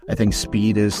I think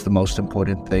speed is the most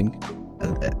important thing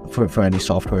for any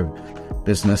software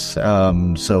business.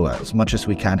 So as much as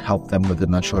we can help them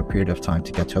within that short period of time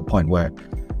to get to a point where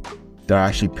they're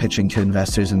actually pitching to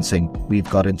investors and saying, we've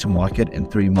got into market in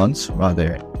 3 months,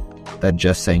 rather than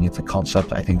just saying it's a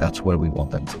concept. I think that's where we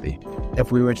want them to be.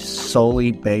 If we were to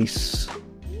solely base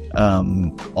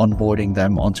onboarding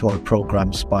them onto our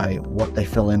programs by what they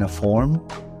fill in a form,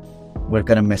 we're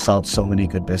going to miss out so many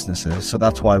good businesses. So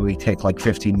that's why we take like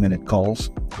 15-minute calls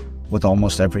with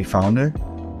almost every founder,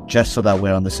 just so that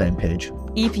we're on the same page.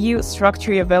 If you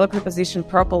structure your value proposition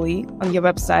properly on your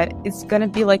website, it's going to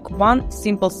be like one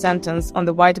simple sentence on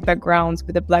the white background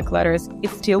with the black letters.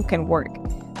 It still can work.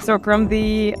 So from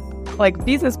the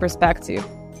business perspective,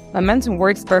 momentum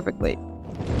works perfectly.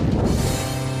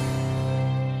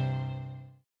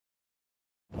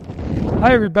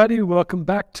 Hi, everybody. Welcome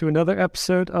back to another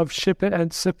episode of Ship It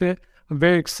and Sip It. I'm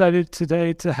very excited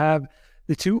today to have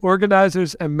the two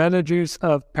organizers and managers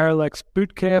of Parallax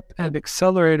Bootcamp and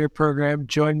Accelerator program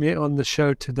join me on the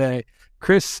show today.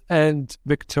 Chris and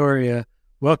Victoria,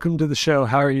 welcome to the show.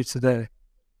 How are you today?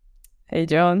 Hey,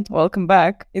 John. Welcome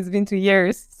back. It's been 2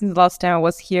 years since the last time I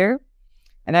was here,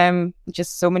 and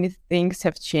so many things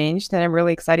have changed, and I'm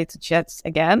really excited to chat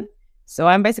again. So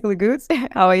I'm basically good.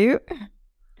 How are you?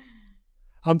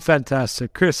 I'm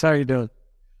fantastic. Chris, how are you doing?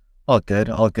 All good.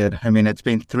 I mean, it's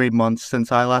been 3 months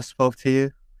since I last spoke to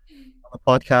you on the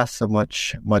podcast, so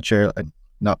much earlier,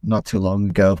 not too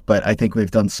long ago, but I think we've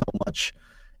done so much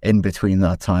in between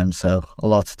that time, so a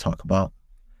lot to talk about.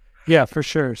 Yeah, for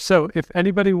sure. So if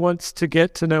anybody wants to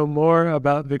get to know more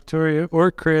about Victoria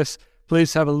or Chris,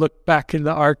 please have a look back in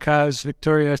the archives.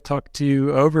 Victoria, I talked to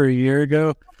you over a year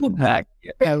ago,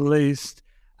 at least,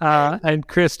 and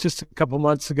Chris just a couple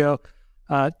months ago.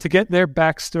 To get their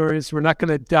backstories, we're not going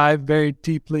to dive very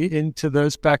deeply into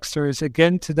those backstories.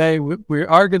 Again, today, we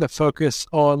are going to focus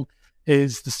on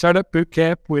is the Startup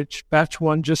Bootcamp, which Batch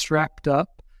 1 just wrapped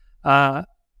up.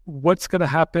 What's going to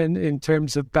happen in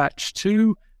terms of Batch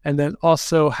 2, and then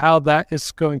also how that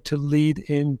is going to lead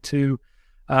into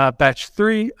Batch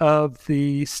 3 of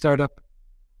the Startup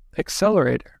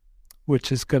Accelerator,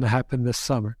 which is going to happen this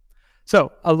summer.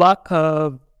 So a lot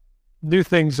of new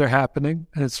things are happening,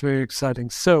 and it's very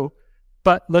exciting.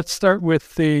 But let's start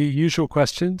with the usual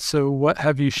question. So what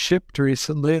have you shipped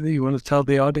recently that you want to tell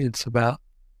the audience about?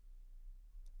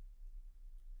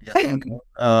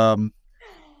 Yeah.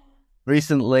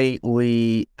 Recently,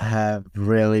 we have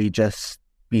really just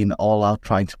been all out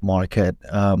trying to market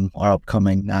our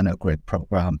upcoming Nano Grid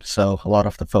program. So a lot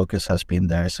of the focus has been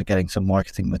there. So getting some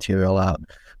marketing material out,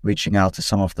 reaching out to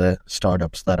some of the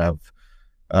startups that have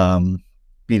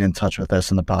been in touch with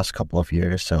us in the past couple of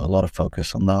years. So a lot of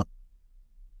focus on that.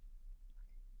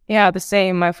 Yeah, the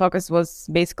same. My focus was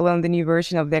basically on the new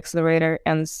version of the accelerator,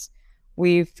 and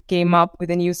we've came up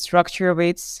with a new structure of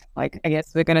it. I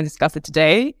guess we're going to discuss it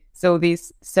today. So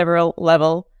this several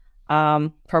level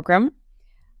program.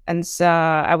 And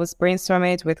I was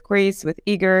brainstorming it with Chris, with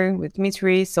Igor, with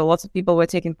Dmitry. So lots of people were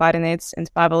taking part in it, and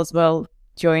Pavel as well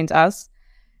joined us.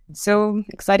 So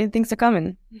exciting things are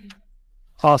coming.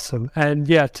 Awesome. And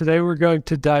yeah, today we're going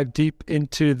to dive deep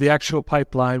into the actual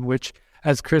pipeline, which,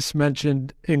 as Chris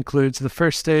mentioned, includes the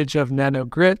first stage of Nano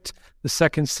Grit, the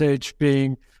second stage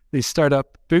being the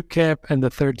Startup Bootcamp, and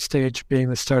the third stage being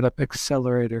the Startup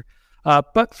Accelerator.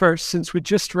 But first, since we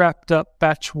just wrapped up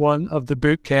Batch 1 of the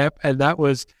Bootcamp, and that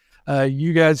was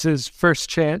you guys' first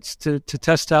chance to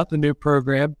test out the new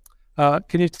program,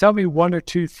 can you tell me one or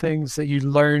two things that you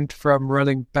learned from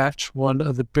running Batch 1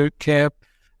 of the Bootcamp?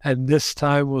 And this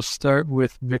time we'll start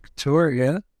with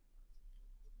Victoria.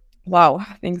 Wow,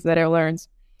 things that I learned.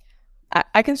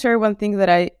 I can share one thing that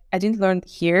I didn't learn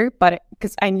here, but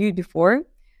because I knew it before.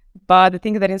 But the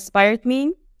thing that inspired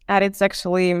me, and it's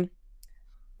actually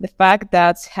the fact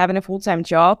that having a full-time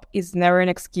job is never an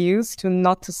excuse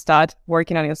not to start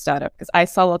working on your startup. Because I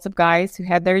saw lots of guys who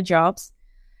had their jobs,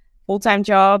 full-time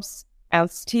jobs, and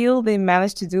still they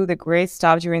managed to do the great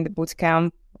stuff during the bootcamp,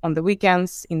 on the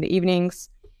weekends, in the evenings.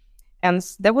 And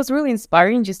that was really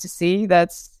inspiring just to see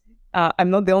that I'm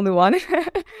not the only one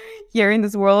here in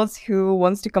this world who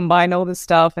wants to combine all this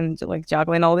stuff and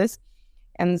juggling all this.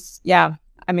 And yeah,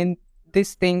 I mean,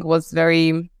 this thing was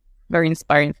very, very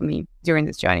inspiring for me during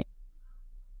this journey.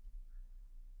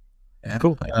 Yeah.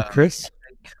 Cool. Chris?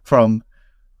 From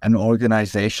an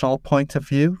organizational point of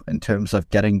view, in terms of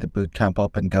getting the bootcamp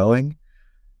up and going,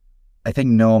 I think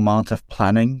no amount of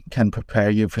planning can prepare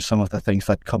you for some of the things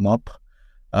that come up.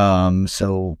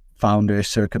 So founder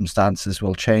circumstances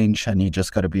will change, and you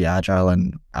just got to be agile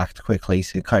and act quickly.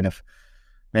 So kind of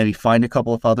maybe find a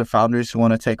couple of other founders who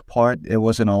want to take part. It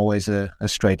wasn't always a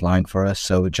straight line for us.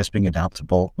 So just being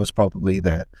adaptable was probably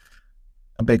a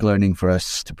big learning for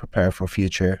us to prepare for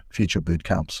future boot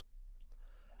camps.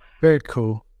 Very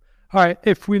cool. All right.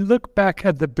 If we look back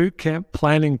at the boot camp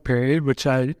planning period, which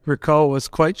I recall was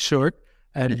quite short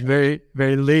and very,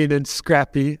 very lean and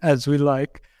scrappy as we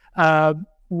like,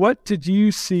 what did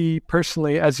you see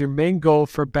personally as your main goal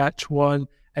for batch one?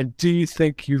 And do you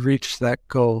think you reached that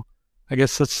goal? I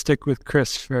guess let's stick with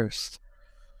Chris first.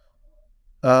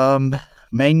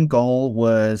 Main goal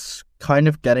was kind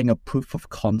of getting a proof of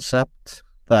concept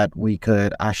that we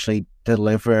could actually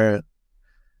deliver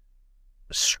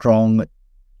strong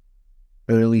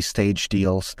early stage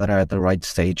deals that are at the right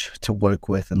stage to work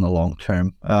with in the long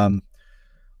term.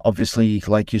 Obviously,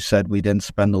 like you said, we didn't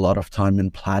spend a lot of time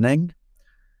in planning,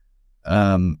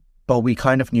 but we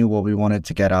kind of knew what we wanted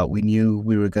to get out. We knew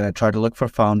we were going to try to look for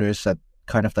founders that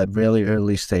kind of that really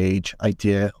early stage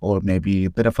idea, or maybe a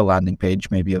bit of a landing page,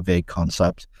 maybe a vague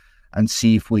concept, and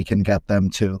see if we can get them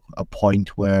to a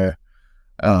point where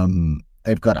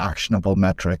they've got actionable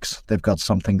metrics. They've got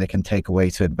something they can take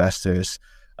away to investors.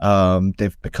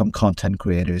 They've become content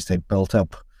creators. They've built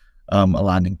up a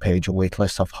landing page, a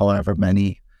waitlist of however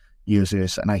many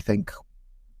users. And I think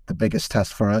the biggest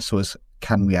test for us was,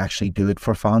 can we actually do it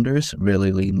for founders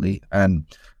really leanly? And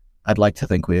I'd like to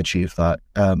think we achieved that.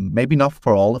 Maybe not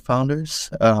for all the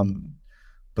founders,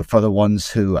 but for the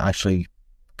ones who actually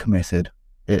committed,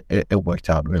 it worked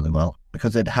out really well,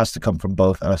 because it has to come from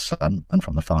both us and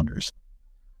from the founders.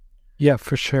 Yeah,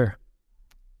 for sure.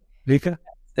 Vika?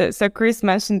 So Chris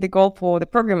mentioned the goal for the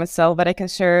program itself, but I can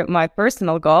share my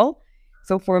personal goal.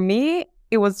 So for me,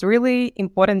 it was really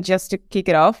important just to kick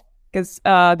it off, because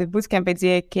the bootcamp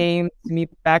idea came to me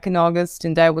back in August,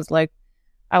 and I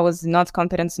was not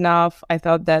confident enough. I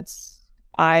thought that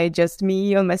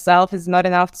me on myself is not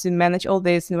enough to manage all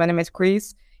this. And when I met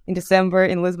Chris in December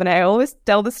in Lisbon, I always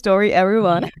tell the story,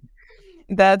 everyone.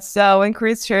 That's when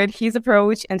Chris shared his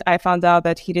approach, and I found out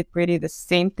that he did pretty the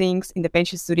same things in the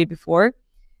pension studio before.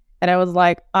 And I was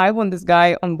like, I want this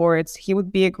guy on board. He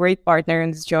would be a great partner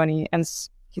in this journey. And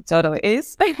he totally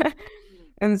is.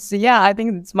 And so, yeah, I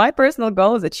think it's my personal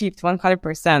goal is achieved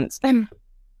 100%.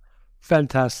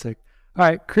 Fantastic. All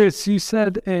right, Chris, you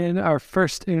said in our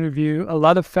first interview, a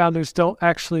lot of founders don't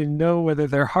actually know whether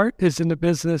their heart is in the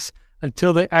business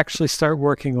until they actually start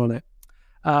working on it.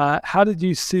 How did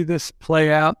you see this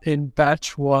play out in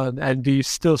batch one? And do you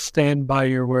still stand by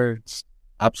your words?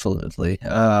 Absolutely.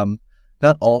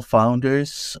 Not all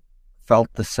founders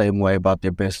felt the same way about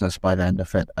their business by the end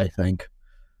of it, I think.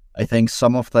 I think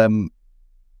some of them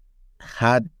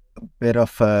had a bit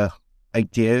of a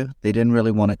idea. They didn't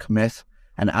really want to commit.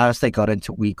 And as they got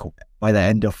into by the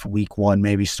end of week one,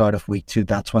 maybe start of week two,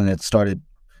 that's when it started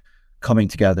coming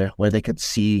together, where they could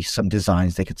see some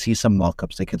designs, they could see some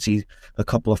mock-ups, they could see a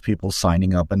couple of people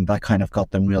signing up, and that kind of got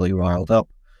them really riled up.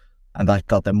 And that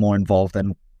got them more involved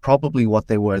than probably what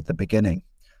they were at the beginning.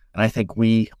 And I think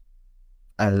we,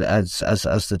 as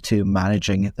the two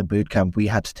managing the bootcamp, we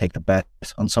had to take the bet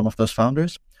on some of those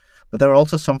founders. But there are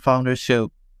also some founders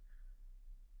who,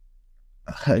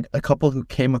 a couple who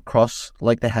came across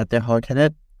like they had their heart in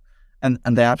it, and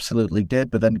they absolutely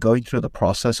did. But then going through the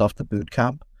process of the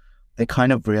bootcamp, they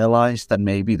kind of realized that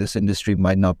maybe this industry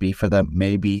might not be for them.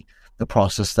 Maybe the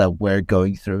process that we're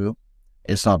going through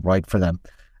is not right for them.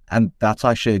 And that's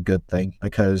actually a good thing,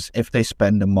 because if they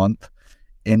spend a month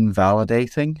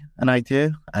invalidating an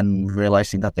idea and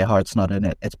realizing that their heart's not in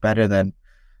it, it's better than,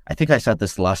 I think I said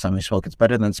this the last time we spoke, it's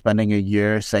better than spending a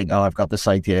year saying, oh, I've got this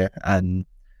idea and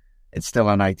it's still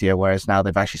an idea, whereas now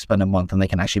they've actually spent a month and they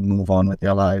can actually move on with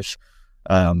their lives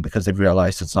because they've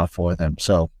realized it's not for them.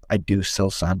 So I do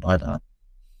still stand by that.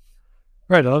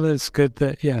 Right on. It's good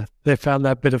that, yeah, they found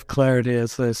that bit of clarity,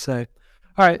 as they say.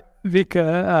 All right,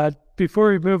 Vika,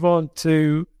 before we move on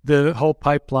to the whole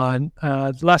pipeline,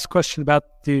 the last question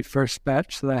about the first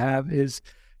batch that I have is,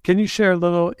 can you share a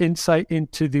little insight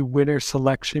into the winner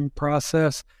selection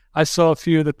process? I saw a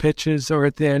few of the pitches or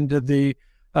at the end of the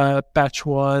batch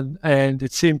one, and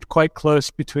it seemed quite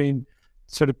close between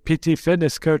sort of PT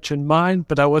fitness coach and mine,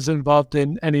 but I wasn't involved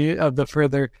in any of the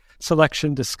further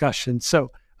selection discussions.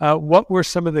 So what were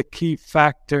some of the key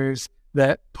factors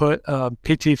that put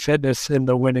PT fitness in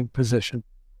the winning position?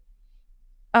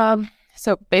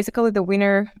 So basically the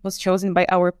winner was chosen by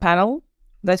our panel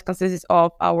that consists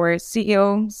of our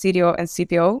CEO, CDO, and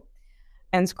CPO.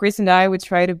 And Chris and I would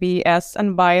try to be as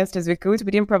unbiased as we could.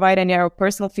 We didn't provide any of our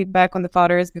personal feedback on the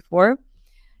founders before.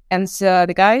 And so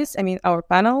the guys, our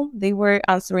panel, they were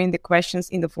answering the questions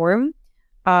in the forum,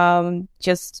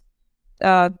 just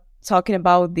talking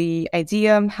about the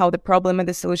idea, how the problem and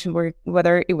the solution were,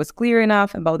 whether it was clear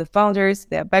enough about the founders,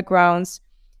 their backgrounds,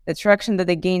 the traction that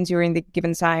they gained during the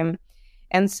given time.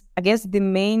 And I guess the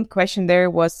main question there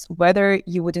was whether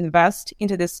you would invest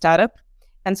into this startup.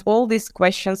 And all these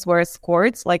questions were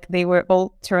scored, like they were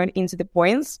all turned into the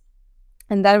points.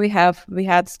 And then we had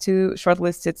two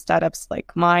shortlisted startups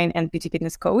like mine and PT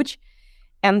Fitness Coach.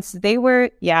 And they were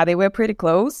pretty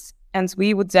close. And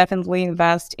we would definitely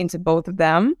invest into both of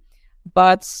them.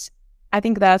 But I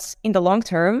think that in the long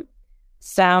term,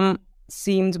 Sam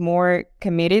seemed more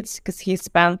committed because he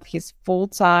spent his full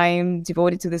time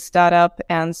devoted to the startup,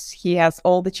 and he has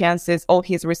all the chances, all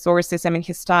his resources, I mean,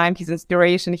 his time, his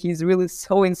inspiration. He's really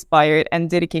so inspired and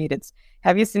dedicated.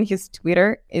 Have you seen his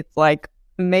Twitter? It's like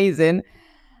amazing.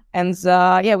 And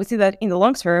we see that in the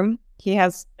long term, he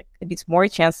has a bit more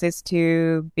chances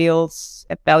to build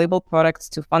a valuable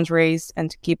product, to fundraise,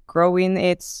 and to keep growing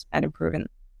it and improving.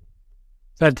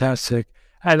 Fantastic.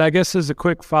 And I guess as a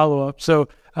quick follow-up, so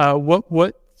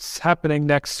what's happening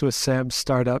next with Sam's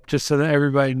startup, just so that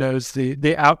everybody knows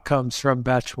the outcomes from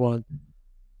batch one?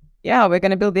 Yeah, we're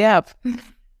going to build the app.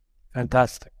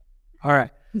 Fantastic. All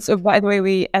right. So by the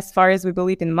way, as far as we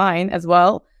believe in mine as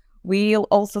well, we'll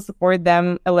also support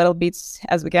them a little bit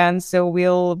as we can. So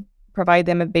we'll provide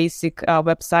them a basic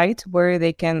website where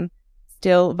they can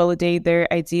still validate their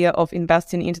idea of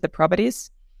investing into the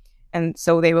properties. And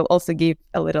so they will also give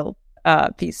a little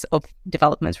piece of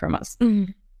development from us.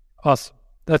 Mm-hmm. Awesome.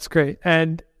 That's great.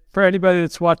 And for anybody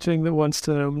that's watching that wants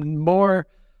to know more,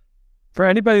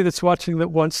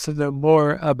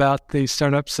 about the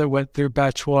startups that went through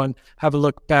batch one, have a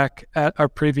look back at our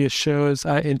previous shows.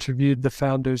 I interviewed the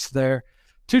founders there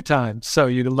 2 times, so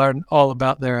you can learn all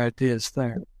about their ideas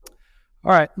there.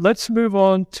 All right, let's move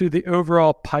on to the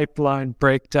overall pipeline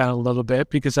breakdown a little bit,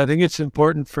 because I think it's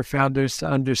important for founders to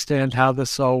understand how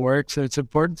this all works, and it's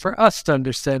important for us to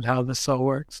understand how this all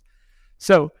works.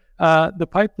 So the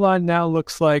pipeline now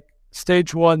looks like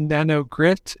stage 1, Nano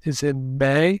Grit, is in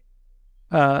May.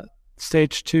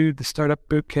 Stage 2, the Startup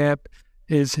Bootcamp,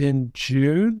 is in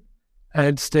June.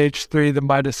 And stage 3, the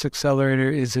Midas Accelerator,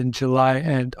 is in July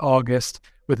and August,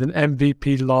 with an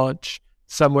MVP launch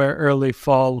somewhere early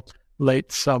fall,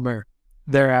 late summer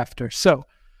thereafter. So,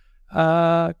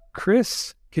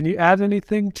 Chris, can you add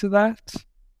anything to that?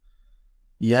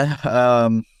 Yeah,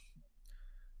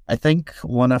 I think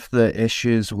one of the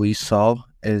issues we saw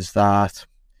is that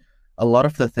a lot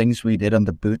of the things we did on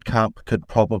the bootcamp could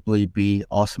probably be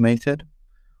automated,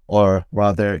 or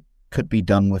rather could be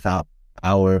done without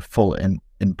our full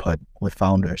input with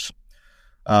founders.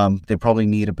 They probably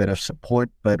need a bit of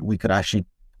support, but we could actually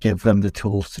give them the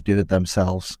tools to do it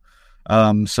themselves.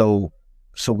 So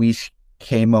we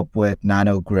came up with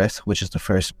Nano Grit, which is the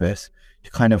first bit,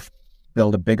 to kind of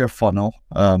build a bigger funnel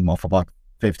of about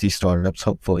 50 startups,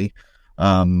 hopefully,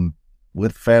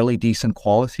 with fairly decent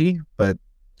quality, but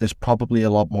there's probably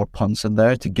a lot more punts in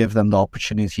there to give them the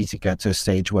opportunity to get to a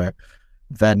stage where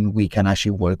then we can actually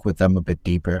work with them a bit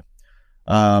deeper.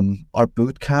 Our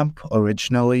bootcamp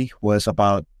originally was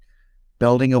about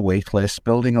building a waitlist,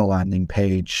 building a landing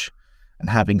page,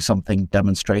 and having something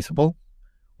demonstratable.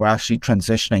 We're actually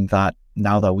transitioning that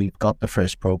now that we've got the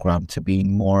first program to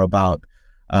being more about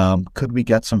could we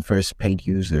get some first paid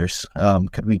users?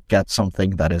 Could we get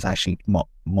something that is actually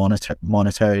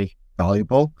monetary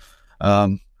valuable?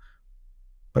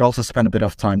 But also spend a bit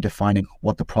of time defining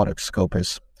what the product scope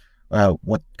is,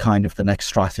 what kind of the next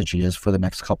strategy is for the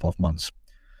next couple of months.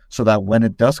 So that when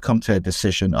it does come to a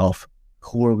decision of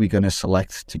who are we going to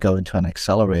select to go into an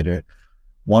accelerator,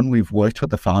 one, we've worked with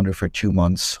the founder for 2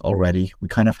 months already. We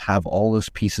kind of have all those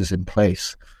pieces in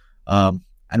place, and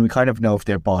we kind of know if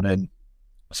they're bought in.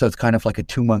 So it's kind of like a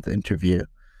 2-month interview,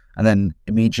 and then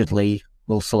immediately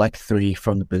we'll select 3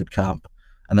 from the bootcamp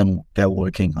and then get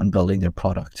working on building their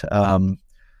product.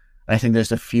 I think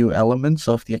there's a few elements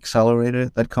of the accelerator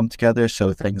that come together.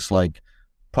 So things like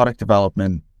product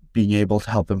development, being able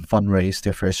to help them fundraise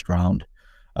their first round,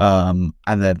 and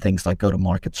then things like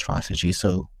go-to-market strategy.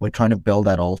 So we're trying to build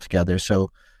that all together.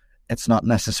 So it's not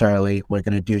necessarily we're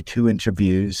going to do 2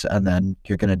 interviews and then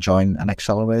you're going to join an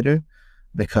accelerator,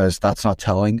 because that's not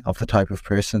telling of the type of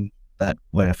person that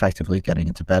we're effectively getting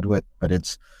into bed with. But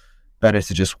it's better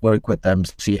to just work with them,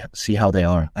 see how they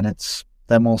are. And it's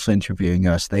them also interviewing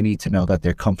us. They need to know that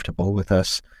they're comfortable with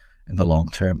us in the long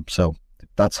term. So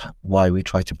that's why we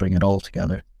try to bring it all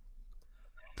together.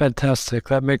 Fantastic.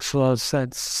 That makes a lot of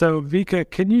sense. So Vika,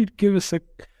 can you give us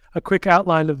a quick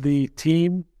outline of the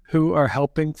team who are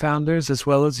helping founders, as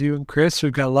well as you and Chris?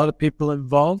 We've got a lot of people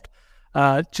involved,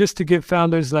 just to give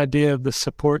founders an idea of the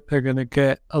support they're going to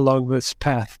get along this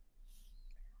path.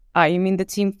 You mean the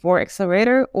Team 4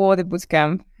 Accelerator or the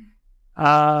Bootcamp?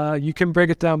 You can break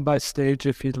it down by stage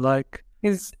if you'd like.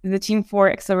 Because the Team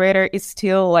 4 Accelerator is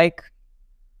still like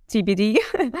TBD.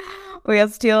 We are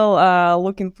still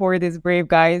looking for these brave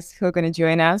guys who are going to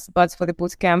join us. But for the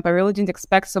bootcamp, I really didn't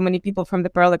expect so many people from the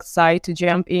Parallax side to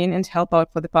jump in and help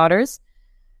out for the founders.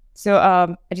 So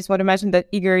I just want to mention that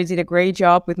Igor did a great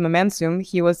job with Momentum.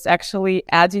 He was actually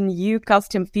adding new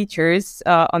custom features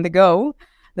on the go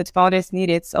that founders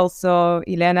needed. Also,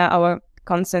 Elena, our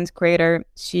content creator,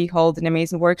 she held an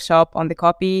amazing workshop on the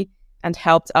copy and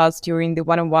helped us during the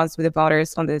one-on-ones with the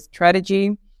founders on the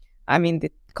strategy.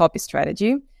 The copy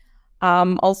strategy.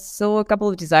 Also, a couple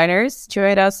of designers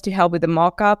joined us to help with the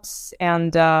mockups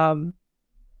and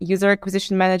user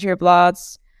acquisition manager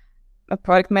Bloods, a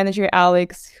product manager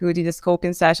Alex, who did a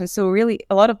scoping session. So really,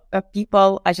 a lot of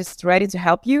people are just ready to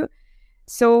help you.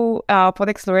 So for the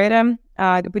accelerator,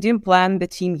 we didn't plan the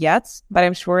team yet, but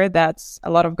I'm sure that a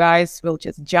lot of guys will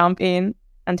just jump in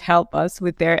and help us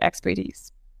with their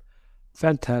expertise.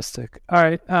 Fantastic. All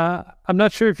right. I'm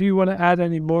not sure if you want to add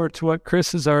any more to what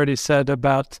Chris has already said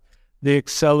about the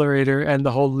accelerator and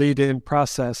the whole lead-in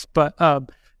process. But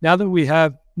now that we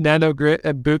have NanoGrit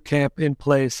and Bootcamp in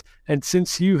place, and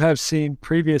since you have seen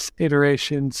previous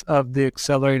iterations of the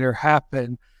accelerator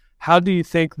happen, how do you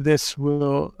think this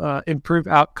will improve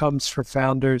outcomes for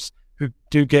founders who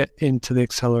do get into the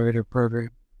accelerator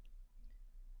program?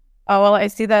 Well, I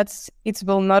see that it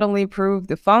will not only improve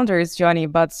the founders' journey,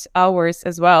 but ours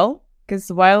as well. Because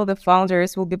while the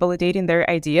founders will be validating their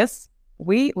ideas,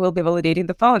 we will be validating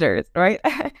the founders, right?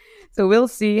 So we'll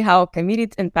see how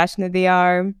committed and passionate they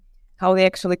are, how they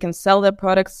actually can sell their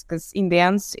products. Because in the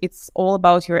end, it's all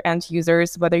about your end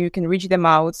users, whether you can reach them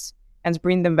out and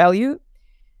bring them value.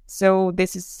 So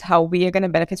this is how we are going to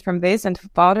benefit from this. And for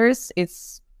founders,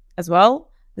 it's as well.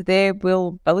 They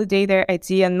will validate their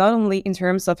idea not only in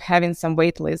terms of having some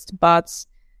waitlist, but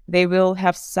they will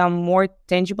have some more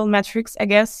tangible metrics, I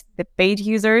guess, the paid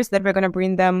users that we're going to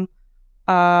bring them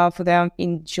for them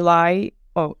in June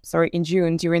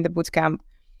during the bootcamp.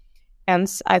 And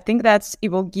I think that it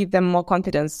will give them more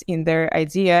confidence in their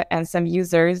idea and some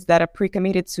users that are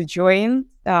pre-committed to join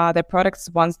their products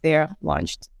once they're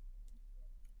launched.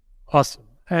 Awesome.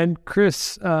 And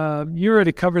Chris, you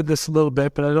already covered this a little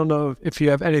bit, but I don't know if you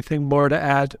have anything more to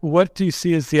add. What do you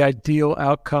see as the ideal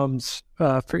outcomes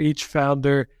for each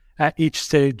founder at each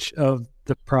stage of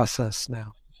the process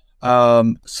now?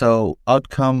 So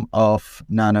outcome of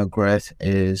NanoGrit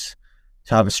is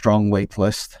to have a strong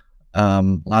waitlist,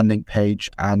 landing page,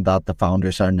 and that the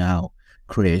founders are now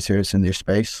creators in their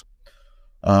space.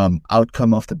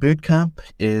 Outcome of the bootcamp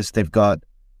is they've got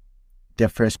their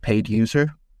first paid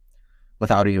user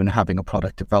without even having a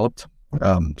product developed.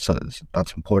 So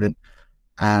that's important.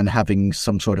 And having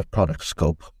some sort of product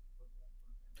scope.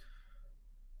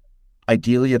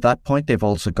 Ideally, at that point, they've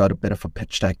also got a bit of a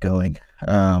pitch deck going.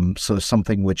 So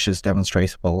something which is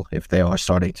demonstrable if they are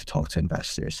starting to talk to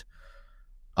investors.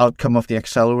 Outcome of the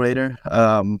accelerator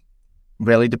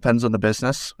really depends on the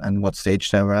business and what stage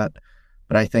they're at.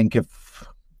 But I think if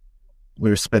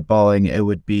we're spitballing, it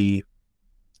would be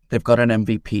they've got an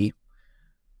MVP.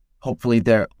 Hopefully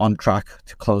they're on track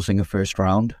to closing a first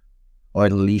round, or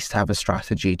at least have a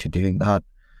strategy to doing that.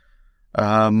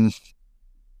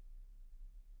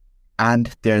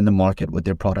 And they're in the market with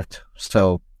their product.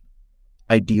 So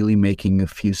ideally making a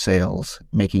few sales,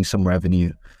 making some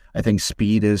revenue. I think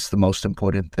speed is the most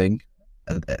important thing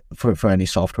for any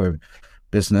software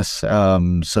business.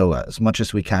 So as much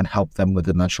as we can help them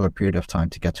within a short period of time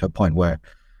to get to a point where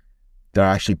they're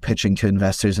actually pitching to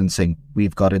investors and saying,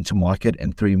 we've got into market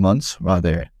in 3 months,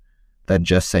 rather than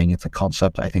just saying it's a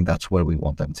concept. I think that's where we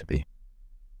want them to be.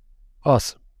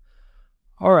 Awesome.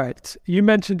 All right. You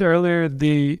mentioned earlier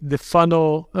the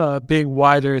funnel being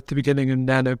wider at the beginning of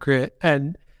NanoGrit,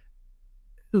 and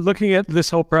looking at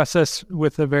this whole process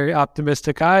with a very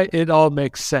optimistic eye, it all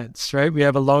makes sense, right? We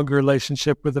have a longer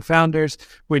relationship with the founders.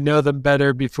 We know them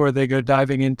better before they go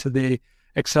diving into the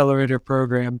accelerator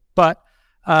program. But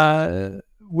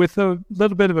with a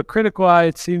little bit of a critical eye,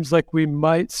 it seems like we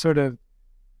might sort of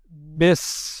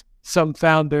miss some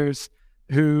founders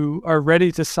who are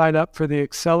ready to sign up for the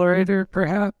accelerator,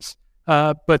 perhaps,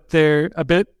 but they're a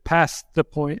bit past the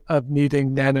point of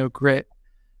needing NanoGrit.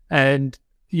 And,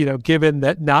 given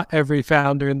that not every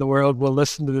founder in the world will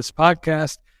listen to this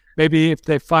podcast, maybe if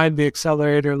they find the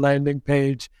accelerator landing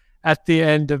page at the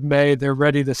end of May, they're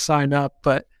ready to sign up,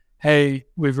 but hey,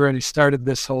 we've already started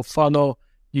this whole funnel.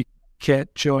 You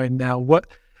can't join now. What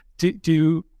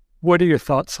are your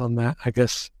thoughts on that, I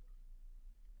guess?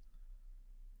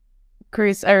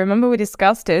 Chris, I remember we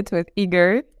discussed it with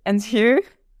Igor and you.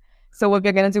 So what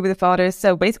we're going to do with the founders,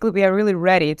 so basically we are really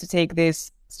ready to take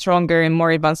these stronger and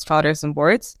more advanced founders on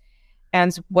boards.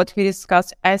 And what we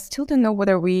discussed, I still don't know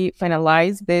whether we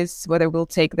finalize this, whether we'll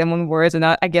take them on board or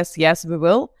not. I guess, yes, we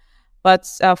will. But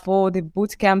for the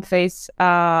bootcamp phase,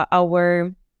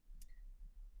 the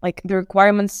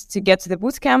requirements to get to the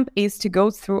bootcamp is to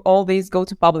go through all these go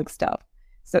to public stuff.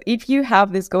 So if you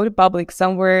have this go to public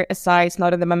somewhere aside,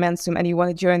 not in the momentum, and you want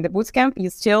to join the bootcamp, you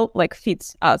still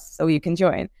fit us, so you can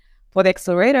join. For the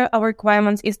accelerator, our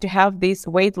requirement is to have this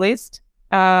wait list,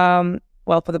 for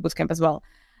the bootcamp as well.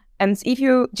 And if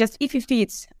you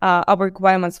fit our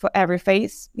requirements for every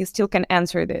phase, you still can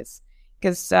answer this,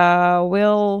 because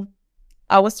our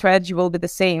strategy will be the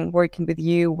same, working with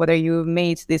you, whether you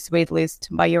made this waitlist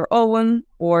by your own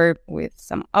or with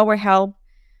some our help.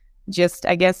 Just,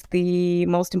 I guess the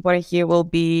most important here will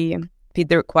be fit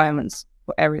the requirements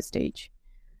for every stage.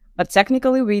 But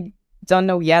technically, we don't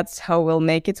know yet how we'll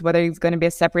make it, whether it's going to be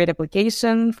a separate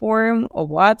application form or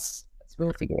what.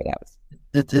 We'll figure it out.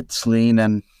 It's lean,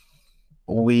 and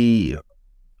we're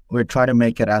trying to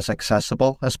make it as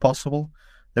accessible as possible.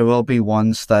 There will be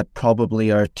ones that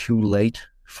probably are too late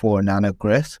for Nano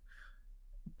Grit,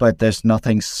 but there's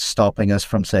nothing stopping us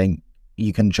from saying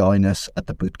you can join us at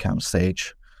the bootcamp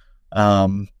stage.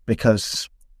 Because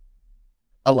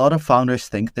a lot of founders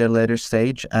think they're later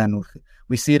stage, and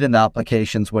we see it in the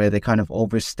applications where they kind of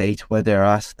overstate where they're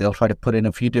at. They'll try to put in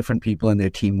a few different people in their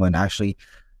team when actually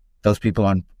those people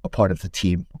aren't a part of the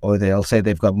team, or they'll say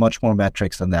they've got much more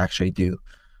metrics than they actually do.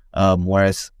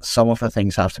 Whereas some of the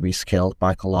things have to be scaled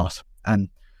back a lot. And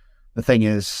the thing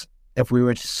is, if we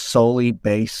were to solely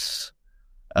base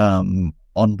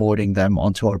onboarding them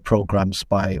onto our programs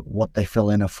by what they fill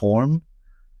in a form,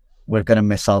 we're going to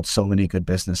miss out so many good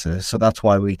businesses. So that's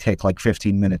why we take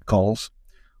 15-minute calls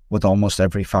with almost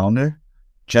every founder,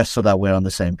 just so that we're on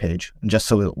the same page, and just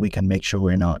so that we can make sure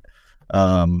we're not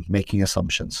making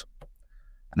assumptions.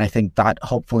 And I think that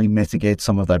hopefully mitigates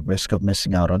some of that risk of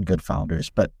missing out on good founders.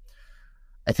 But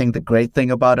I think the great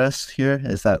thing about us here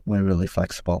is that we're really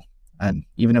flexible. And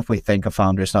even if we think a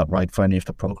founder is not right for any of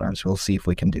the programs, we'll see if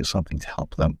we can do something to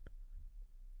help them.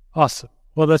 Awesome.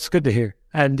 Well, that's good to hear.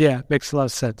 And yeah, it makes a lot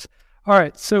of sense. All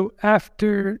right. So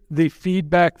after the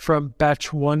feedback from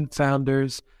batch 1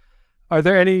 founders, are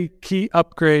there any key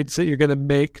upgrades that you're going to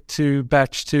make to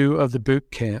batch 2 of the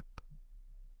boot camp?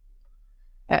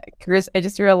 Chris, I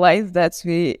just realized that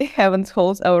we haven't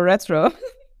told our retro,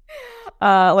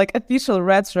 official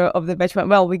retro of the batch 1.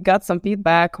 Well, we got some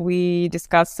feedback. We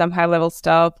discussed some high-level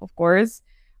stuff, of course.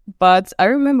 But I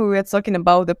remember we were talking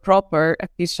about the proper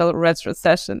official retro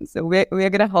session. So we're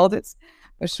going to hold it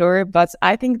for sure. But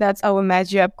I think that's our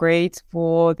major upgrade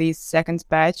for the second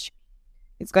batch.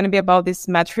 It's going to be about these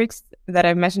metrics that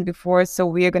I mentioned before. So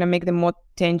we are going to make them more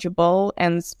tangible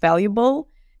and valuable,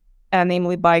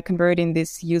 namely by converting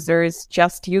these users,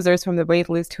 just users from the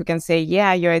waitlist who can say,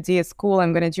 yeah, your idea is cool,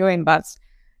 I'm going to join. But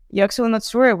you're actually not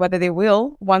sure whether they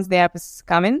will once the app is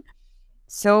coming.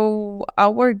 So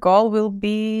our goal will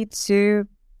be to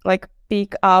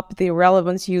pick up the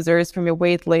relevant users from your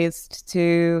waitlist,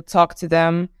 to talk to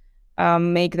them,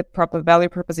 make the proper value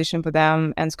proposition for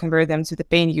them, and convert them to the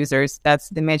paying users. That's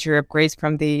the major upgrades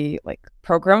from the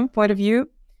program point of view.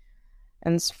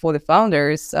 And for the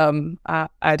founders,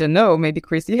 I don't know. Maybe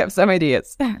Chris, you have some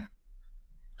ideas.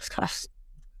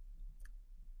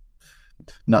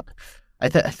 Not. I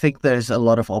think there's a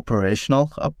lot of operational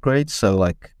upgrades. So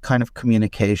kind of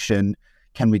communication.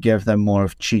 Can we give them more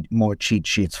cheat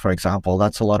sheets, for example?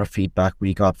 That's a lot of feedback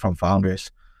we got from founders.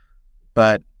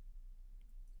 But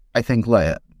I think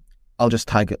I'll just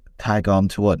tag on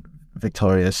to what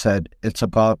Victoria said. It's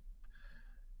about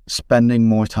spending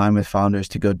more time with founders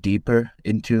to go deeper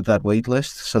into that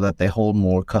waitlist, so that they hold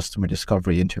more customer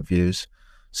discovery interviews,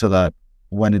 so that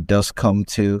when it does come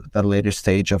to that later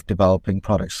stage of developing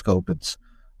product scope, it's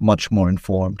much more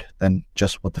informed than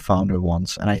just what the founder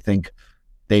wants. And I think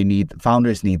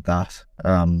founders need that,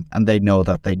 and they know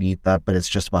that they need that, but it's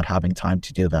just about having time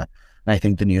to do that. And I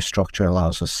think the new structure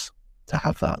allows us to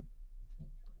have that.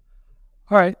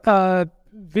 All right.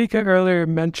 Vika earlier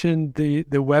mentioned the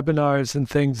webinars and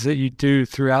things that you do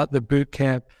throughout the boot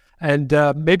camp. And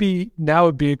maybe now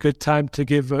would be a good time to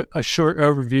give a short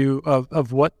overview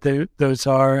of what those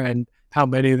are and how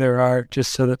many there are,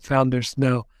 just so that founders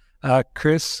know.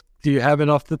 Chris, do you have it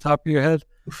off the top of your head?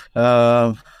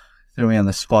 Threw me on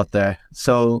the spot there.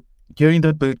 So during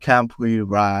the boot camp, we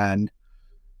ran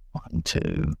 1,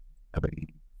 2,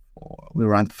 3, 4. We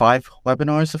ran 5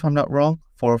 webinars, if I'm not wrong,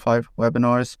 4 or 5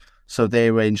 webinars. So they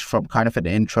range from kind of an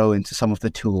intro into some of the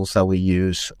tools that we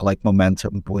use, like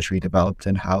Momentum, which we developed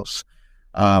in-house,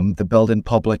 The build in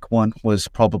public one was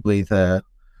probably the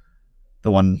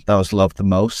one that was loved the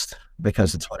most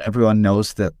because it's what everyone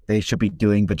knows that they should be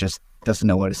doing, but just doesn't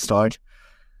know where to start.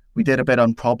 We did a bit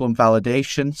on problem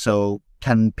validation. So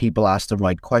can people ask the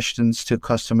right questions to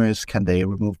customers? Can they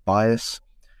remove bias?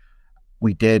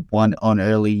 We did one on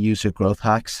early user growth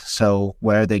hacks. So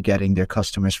where are they getting their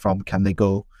customers from? Can they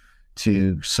go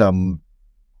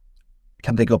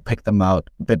pick them out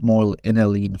a bit more in a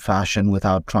lean fashion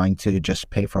without trying to just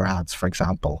pay for ads, for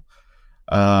example?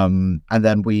 And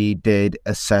then we did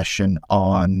a session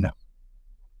on,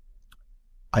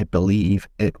 I believe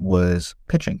it was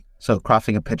pitching. So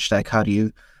crafting a pitch deck, how do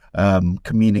you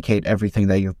communicate everything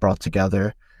that you've brought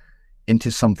together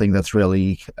into something that's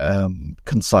really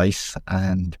concise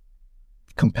and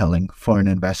compelling for an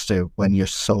investor when you're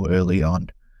so early on?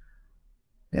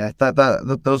 Yeah,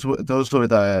 those were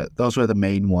the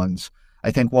main ones.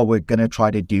 I think what we're going to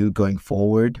try to do going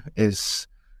forward is,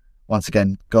 once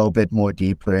again, go a bit more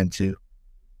deeper into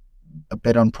a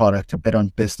bit on product, a bit on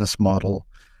business model.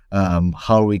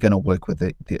 How are we going to work with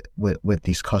with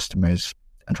these customers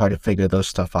and try to figure those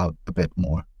stuff out a bit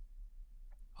more?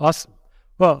 Awesome.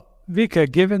 Well, Vika,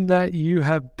 given that you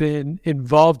have been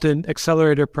involved in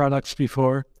accelerator products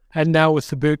before and now with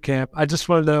the bootcamp, I just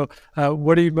want to know,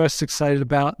 what are you most excited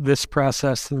about this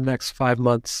process in the next 5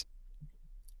 months?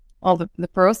 Well, the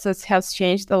process has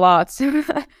changed a lot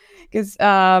because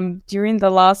during the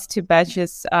last 2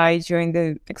 batches, I joined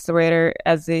the accelerator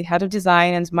as the head of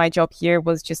design, and my job here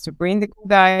was just to bring the cool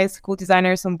guys, cool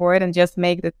designers on board and just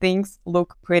make the things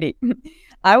look pretty.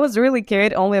 I was really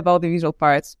cared only about the visual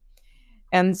parts.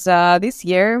 And this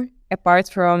year, apart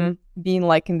from being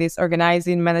like in this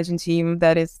organizing, managing team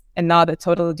that is another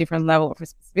totally different level of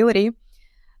responsibility,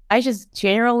 I just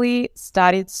generally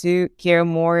started to care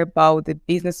more about the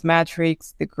business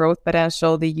metrics, the growth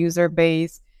potential, the user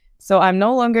base. So I'm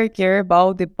no longer care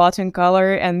about the button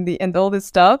color and all this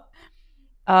stuff.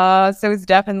 So it's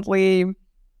definitely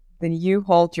the new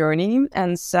whole journey,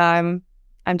 and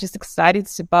I'm just excited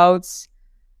about,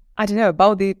 I don't know,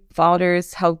 about the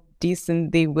founders, how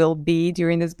decent they will be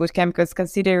during this bootcamp, because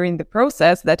considering the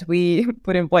process that we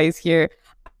put in place here,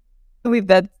 I believe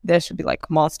that there should be like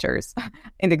monsters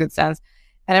in the good sense.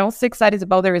 And I'm also excited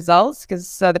about the results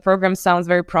because the program sounds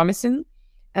very promising,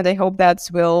 and I hope that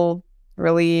will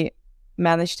really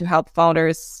manage to help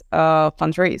founders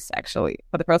fundraise actually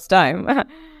for the first time.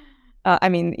 I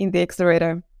mean, in the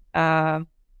accelerator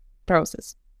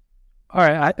process. All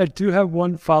right, I do have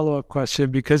one follow-up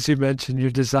question because you mentioned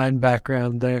your design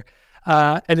background there,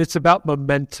 and it's about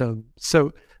momentum.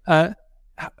 So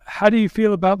how do you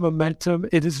feel about momentum?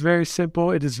 It is very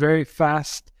simple, it is very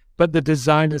fast, but the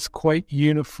design is quite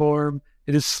uniform.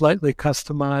 It is slightly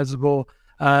customizable.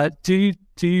 Do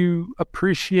you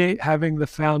appreciate having the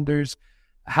founders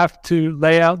have to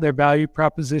lay out their value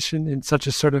proposition in such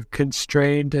a sort of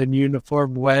constrained and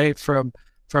uniform way from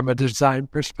a design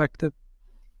perspective?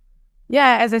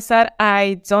 Yeah, as I said,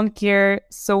 I don't care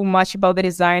so much about the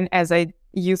design as I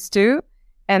used to.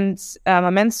 And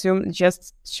Momentum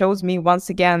just shows me once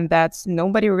again that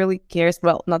nobody really cares.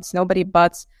 Well, not nobody,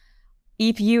 but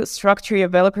if you structure your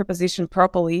value proposition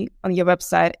properly on your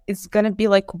website, it's going to be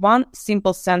like one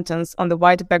simple sentence on the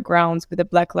white background with the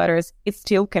black letters. It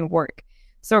still can work.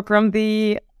 So from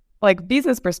the like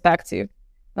business perspective,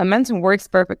 Momentum works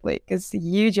perfectly because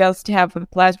you just have a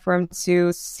platform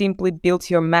to simply build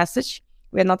your message.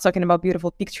 We're not talking about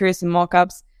beautiful pictures and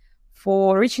mockups.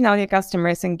 For reaching out to your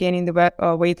customers and gaining the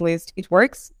wait list, it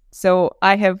works. So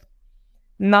I have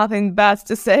nothing bad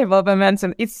to say about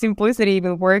Momentum. Its simplicity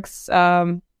even works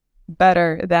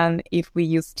better than if we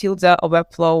use Tilde or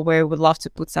Webflow, where we would love to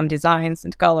put some designs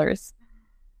and colors.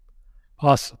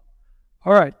 Awesome.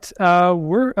 All right.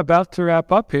 We're about to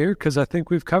wrap up here because I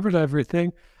think we've covered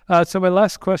everything. So my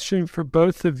last question for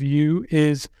both of you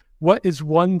is, what is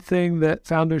one thing that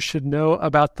founders should know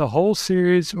about the whole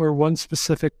series or one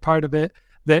specific part of it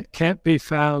that can't be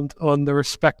found on the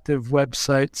respective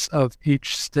websites of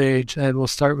each stage? And we'll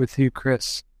start with you,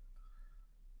 Chris.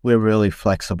 We're really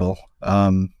flexible.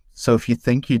 So if you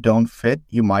think you don't fit,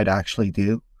 you might actually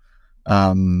do.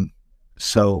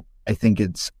 So I think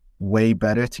it's way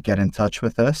better to get in touch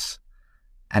with us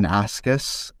and ask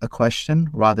us a question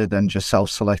rather than just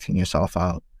self-selecting yourself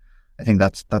out. I think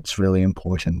that's really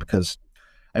important because,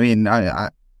 I mean,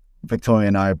 Victoria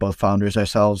and I are both founders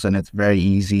ourselves, and it's very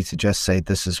easy to just say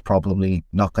this is probably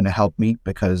not going to help me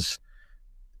because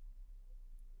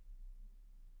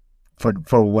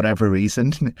for whatever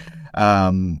reason,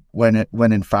 when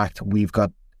in fact we've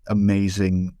got an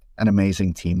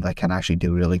amazing team that can actually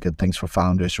do really good things for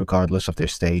founders regardless of their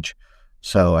stage.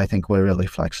 So I think we're really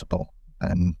flexible.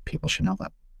 and people should know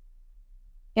that.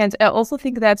 And I also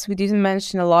think that we didn't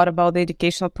mention a lot about the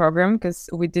educational program because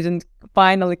we didn't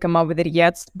finally come up with it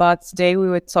yet. But today we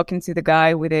were talking to the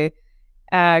guy with a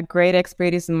great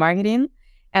expertise in marketing.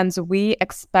 And we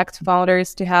expect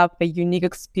founders to have a unique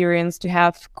experience, to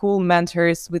have cool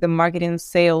mentors with the marketing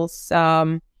sales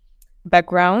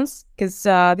backgrounds. Because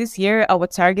this year, our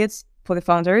target for the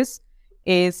founders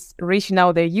is reaching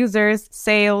out their users,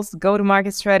 sales,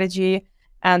 go-to-market strategy.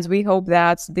 And we hope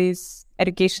that this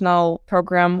educational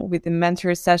program with the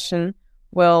mentor session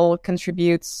will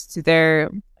contribute to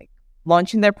their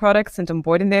launching their products and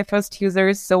onboarding their first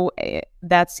users. So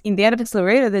that's in the end of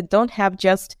Accelerator, they don't have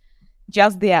just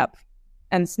the app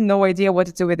and no idea what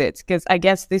to do with it. Because I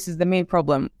guess this is the main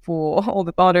problem for all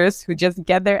the founders who just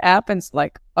get their app and it's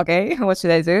like, okay, what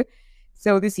should I do?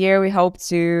 So this year we hope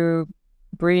to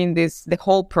bring the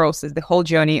whole process, the whole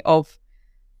journey of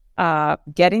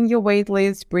getting your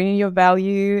waitlist, bringing your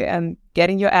value, and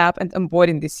getting your app and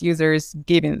onboarding these users,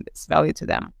 giving this value to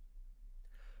them.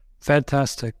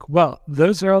 Fantastic. Well,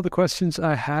 those are all the questions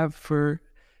I have for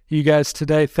you guys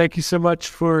today. Thank you so much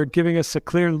for giving us a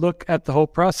clear look at the whole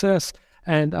process.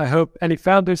 And I hope any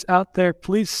founders out there,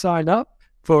 please sign up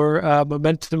for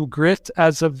Momentum Grit.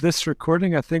 As of this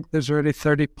recording, I think there's already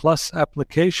 30 plus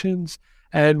applications,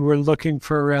 and we're looking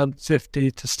for around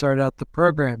 50 to start out the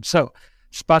program. So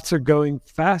spots are going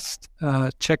fast.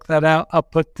 Check that out. I'll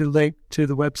put the link to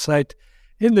the website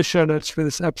in the show notes for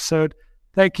this episode.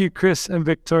 Thank you, Chris and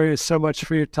Victoria, so much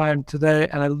for your time today.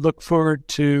 And I look forward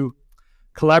to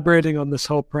collaborating on this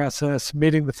whole process,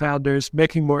 meeting the founders,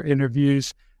 making more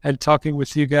interviews, and talking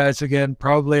with you guys again,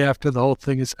 probably after the whole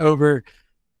thing is over,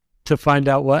 to find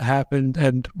out what happened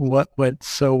and what went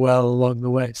so well along the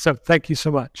way. So thank you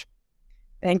so much.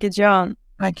 Thank you, John.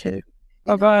 Thank you.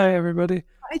 Bye-bye, everybody.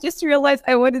 I just realized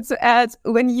I wanted to add,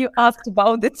 when you asked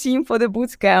about the team for the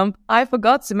bootcamp, I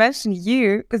forgot to mention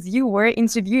you because you were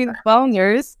interviewing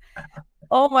founders.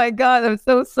 Oh my God, I'm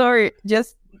so sorry.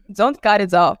 Just don't cut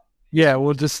it off. Yeah,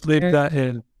 we'll just leave that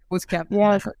in. Bootcamp.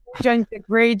 Yes, John did a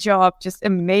great job, just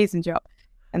amazing job.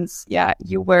 And yeah,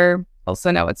 you were also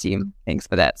on our team. Thanks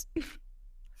for that.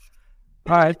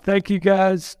 All right. Thank you,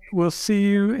 guys. We'll see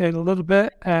you in a little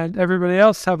bit. And everybody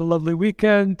else, have a lovely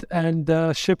weekend and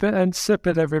ship it and sip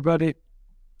it, everybody.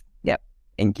 Yep.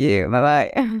 Thank you.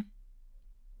 Bye-bye.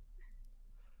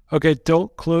 Okay,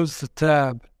 don't close the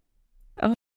tab.